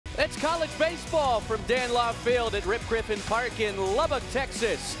college baseball from Dan Law Field at Rip Griffin Park in Lubbock,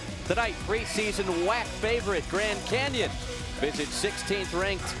 Texas. Tonight, preseason WAC favorite Grand Canyon visits 16th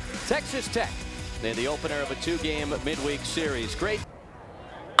ranked Texas Tech in the opener of a two-game midweek series. Great.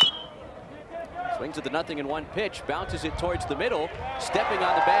 Swings at the 0-1 pitch, bounces it towards the middle. Stepping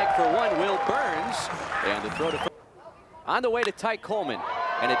on the bag for one, Will Burns. And the throw to on the way to Ty Coleman.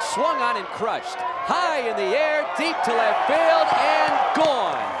 And it's swung on and crushed. High in the air, deep to left field, and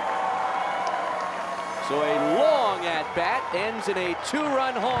gone. So a long at-bat ends in a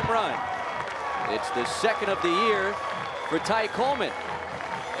two-run home run. It's the second of the year for Ty Coleman.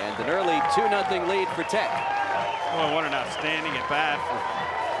 And an early 2-0 lead for Tech. Boy, what an outstanding at-bat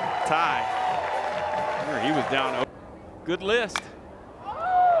for Ty. He was down. Good list.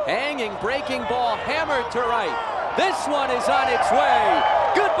 Hanging breaking ball hammered to right. This one is on its way.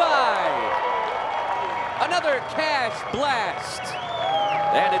 Goodbye. Another cash blast.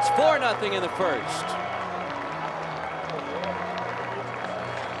 And it's 4-0 in the first.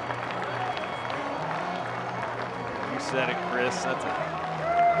 You said it, Chris. That's a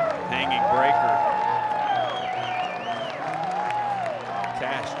hanging breaker.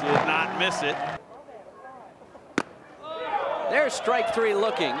 Cash did not miss it. There's strike three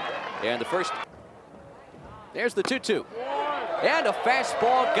looking, and the first. There's the 2-2, and a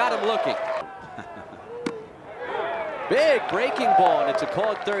fastball got him looking. Big breaking ball, and it's a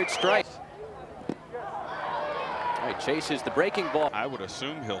called third strike. All right, chases the breaking ball. I would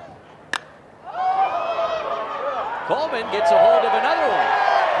assume he'll. Coleman gets a hold of another one,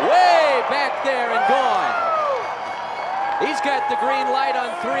 way back there and gone. He's got the green light on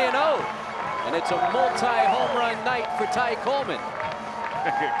 3-0. And it's a multi-home run night for Ty Coleman.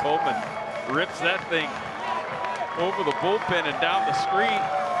 Coleman rips that thing over the bullpen and down the street.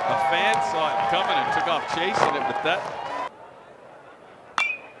 A fan saw it coming and took off chasing it, but that.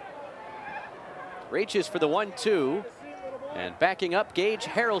 Reaches for the 1-2. And backing up, Gage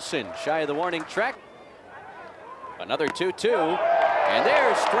Harrelson, shy of the warning track. Another 2-2. And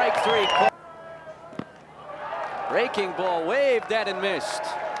there's strike three. Breaking ball waved at and missed.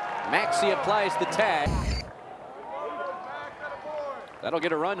 Maxey applies the tag. That'll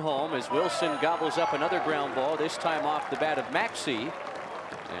get a run home as Wilson gobbles up another ground ball, this time off the bat of Maxey.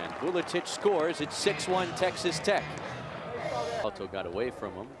 And Bulatich scores. It's 6-1 Texas Tech. Alto got away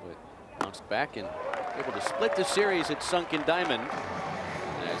from him, but bounced back and able to split the series at Sunken Diamond.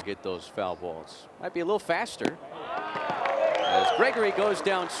 As get those foul balls. Might be a little faster. As Gregory goes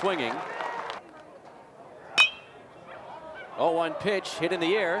down swinging. 0-1 pitch hit in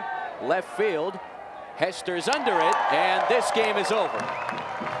the air, left field. Hester's under it, and this game is over.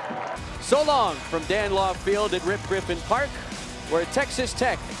 So long from Dan Law Field at Rip Griffin Park, where Texas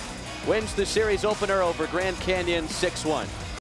Tech wins the series opener over Grand Canyon 6-1.